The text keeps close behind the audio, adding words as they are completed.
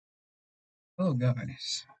Oh,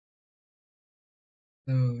 guys.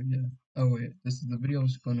 So, yeah. Oh, wait. This is the video I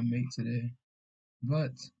was going to make today.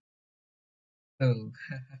 But, oh,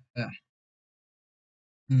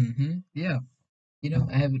 yeah.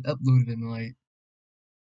 I haven't uploaded in like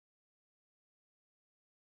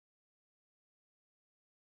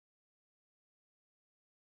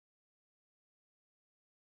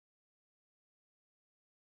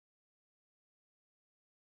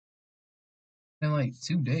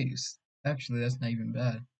 2 days. Actually, that's not even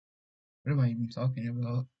bad. What am I even talking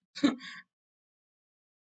about?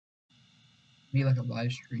 Made like a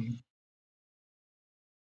live stream.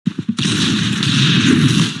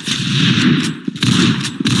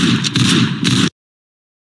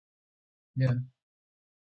 Yeah.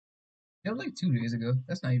 It was like 2 days ago.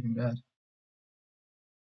 That's not even bad.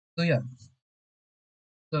 So, yeah.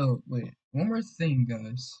 So, wait. One more thing,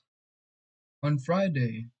 guys. On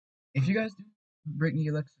Friday, if you guys do Brittany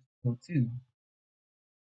Alexis School too,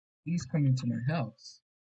 please come into my house.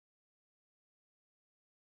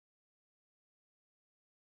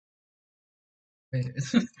 Wait,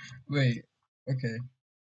 wait, okay,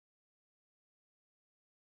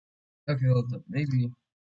 okay, hold up. Maybe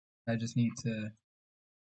I just need to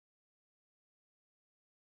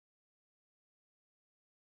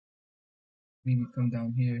maybe come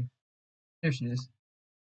down here. There she is.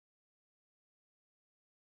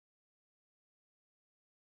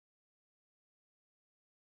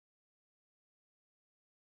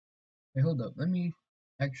 Wait, hold up. Let me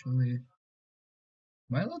actually.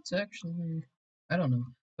 Am I allowed to actually? I don't know.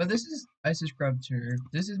 But this is I subscribe to her.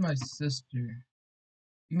 This is my sister.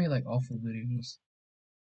 She made like awful videos.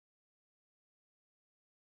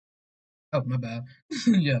 Oh, my bad.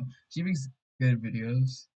 Yeah, she makes good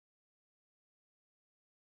videos.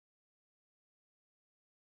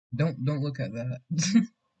 Don't look at that.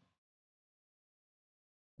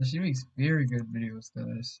 She makes very good videos,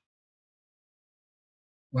 guys.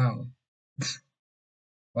 Wow.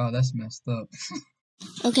 Wow, that's messed up.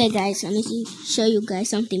 Okay, guys, let me show you guys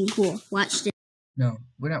something cool. Watch this. No,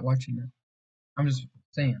 we're not watching it. I'm just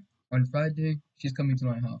saying. On Friday, she's coming to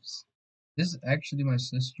my house. This is actually my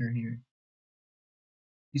sister here.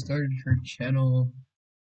 She started her channel,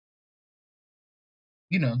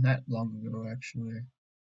 not long ago, actually.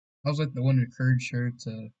 I was like the one who encouraged her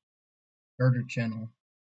to start her channel.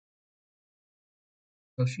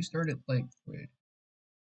 So she started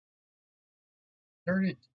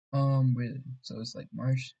started, so it's like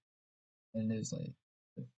March, and it's like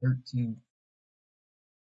the 13th.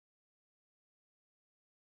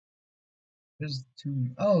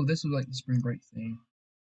 Oh, this was like the spring break thing.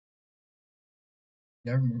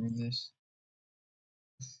 Yeah, I remember this.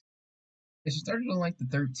 She started on like the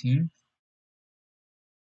 13th.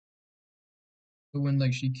 So when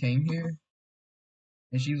like she came here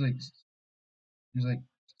and she was like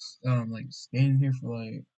staying here for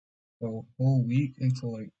like the whole week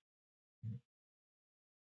until like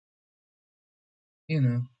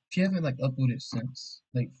she haven't like uploaded since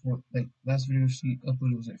like last video she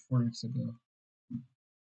uploaded was like 4 weeks ago.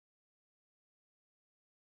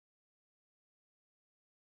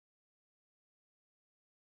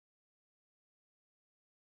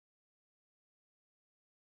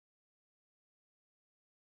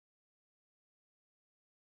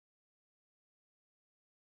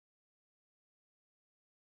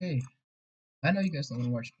 Hey, I know you guys don't want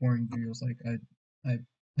to watch boring videos like I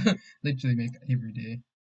literally make every day.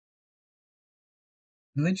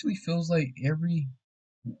 It literally feels like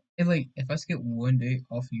if I skip one day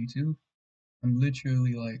off YouTube, I'm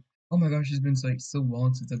literally like, oh my gosh, it's been like so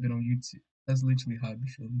long since I've been on YouTube. That's literally how I be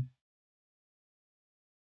feeling.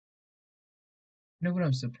 You know what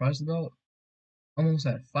I'm surprised about? Almost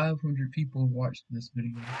at 500 people watched this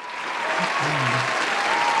video. That's crazy.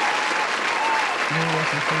 You know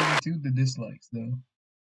what's so crazy too? The dislikes though.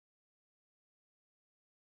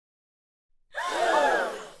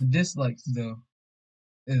 The dislikes though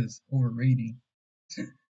is overrated.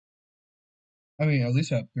 I mean, at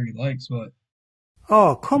least I have 30 likes, but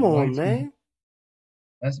Oh, come the on, likes man.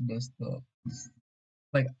 that's messed up.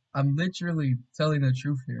 Like I'm literally telling the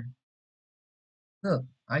truth here. Look,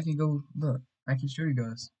 I can go look. I can show you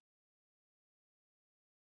guys.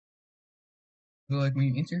 So like when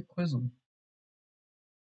you enter Quizzle,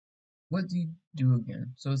 what do you do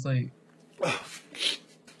again? So it's like I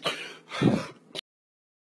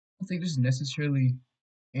don't think this is necessarily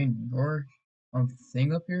in your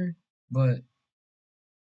thing up here, but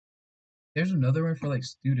there's another one for like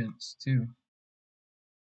students too.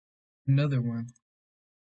 Another one.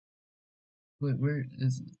 Wait, where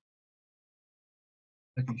is it?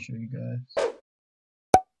 I can show you guys.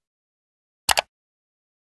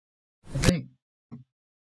 I think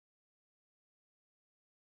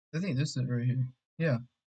I think this is it right here. Yeah,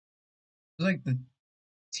 it's like the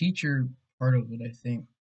teacher part of it. I think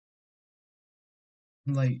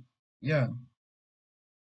like yeah,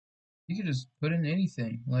 you could just put in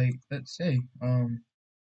anything. Like let's say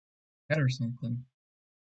cat or something.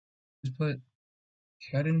 Just put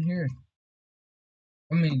cat in here.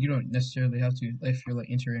 I mean, you don't necessarily have to if you're like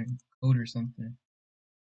entering code or something.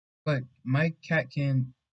 But my cat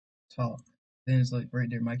can talk. Then it's like right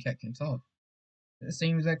there, my cat can talk. The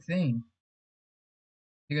same exact thing.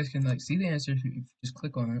 You guys can like see the answer if you just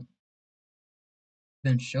click on it.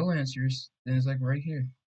 Then show answers. Then it's like right here.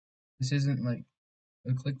 This isn't like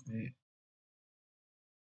a clickbait.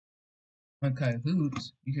 On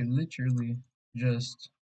Kahoots, you can literally just.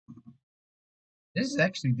 This is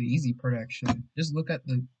actually the easy part. Actually, just look at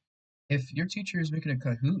the. If your teacher is making a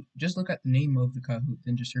Kahoot, just look at the name of the Kahoot,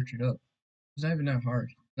 then just search it up. It's not even that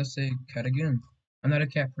hard. Let's say cat again. I'm not a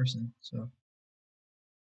cat person, so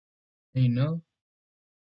and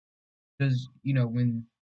because when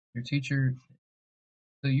your teacher.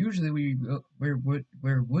 So usually when you go, where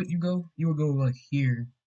would you go? You would go like here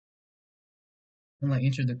and like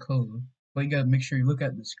enter the code. But you gotta make sure you look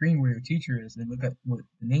at the screen where your teacher is and look at what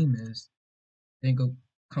the name is. Then go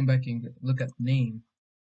come back and look at the name.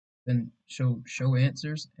 Then show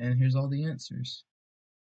answers and here's all the answers.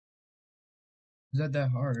 Is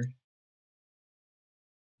that hard?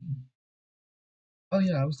 Oh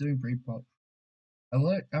yeah, I was doing Breakpop. I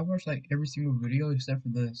watched like every single video except for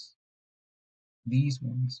this. These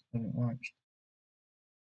ones I haven't watched.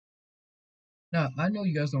 Now I know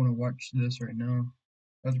you guys don't want to watch this right now.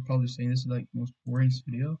 You guys are probably saying this is like the most boring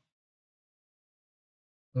video.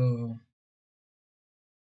 So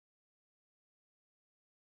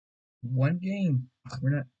one game. We're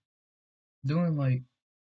not doing like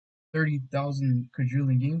 30,000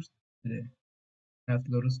 quadrillion games today. I have to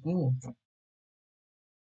go to school.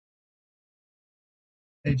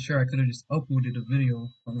 Hey, sure, I could have just uploaded a video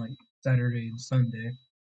on like Saturday and Sunday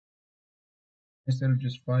instead of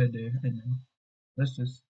just Friday. I know. Let's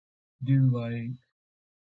just do like,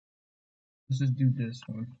 let's just do this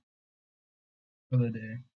one for the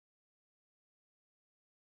day.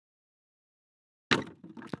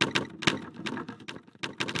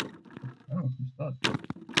 Oh, I'm stuck.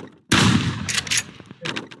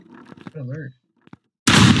 Hey, alert.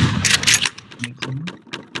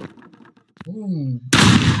 Ooh.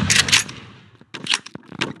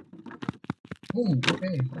 Ooh,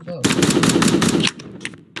 okay, hold up.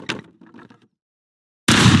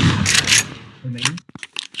 Maybe.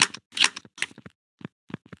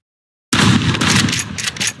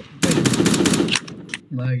 Wait.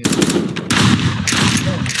 Lag it.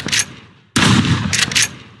 Oh.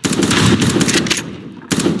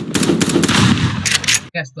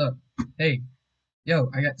 Got stuck. Hey, yo,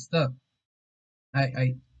 I got stuck.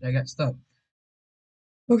 I got stuck.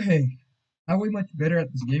 Okay, I'm way much better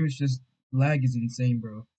at this game. It's just lag is insane,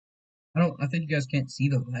 bro. I think you guys can't see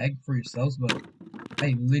the lag for yourselves, but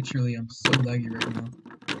I literally am so laggy right now.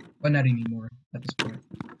 But not anymore at this point.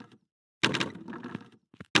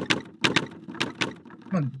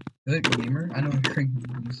 I'm a good gamer. I know how to create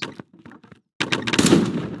movies.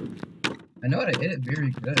 I know how to edit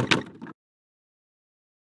very good.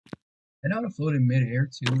 I know how to float in midair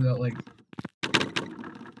too without like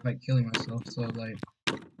killing myself. So like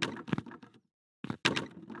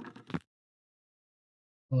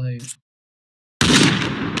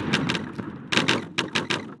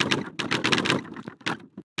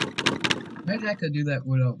imagine I could do that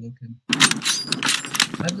without looking.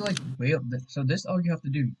 I have to like way up. So this all you have to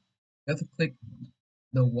do. You have to click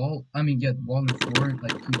the wall. I mean, yeah, the wall and floor.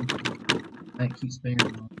 Keep spinning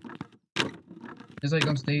around. It's like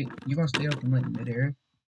you're gonna stay up in like midair.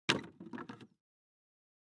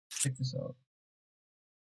 Check this out.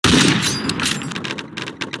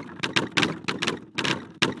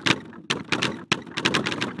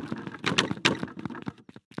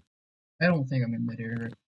 I don't think I'm in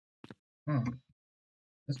midair. Huh.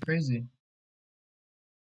 That's crazy.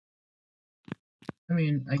 I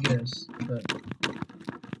mean, I guess, but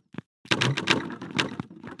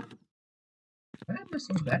why am I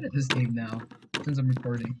so bad at this game now? Since I'm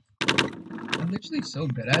recording. I'm literally so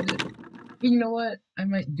good at it. You know what? I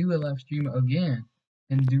might do a live stream again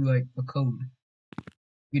and do like a code.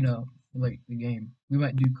 Like the game. We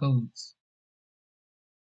might do codes.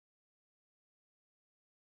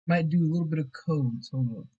 Might do a little bit of codes.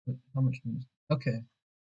 Hold up. But how much minutes? Okay.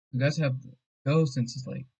 You guys have to go since it's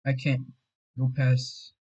like I can't go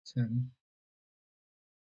past 10.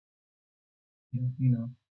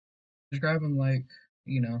 Subscribe and like,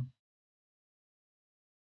 you know.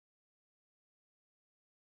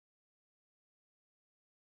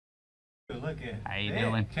 looking How you thick.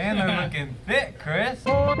 doing? Chandler looking thick, Chris. He's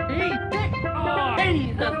thick. Oh,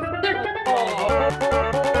 he's a thick boy.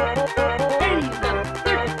 He's a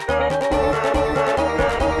thick boy.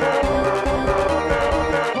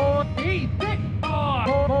 He's thick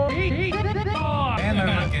boy. He's thick boy. Chandler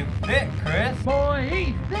looking thick, Chris. Boy,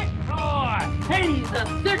 he's thick boy. He's a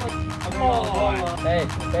thick boy. Hey,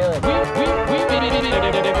 Bailey.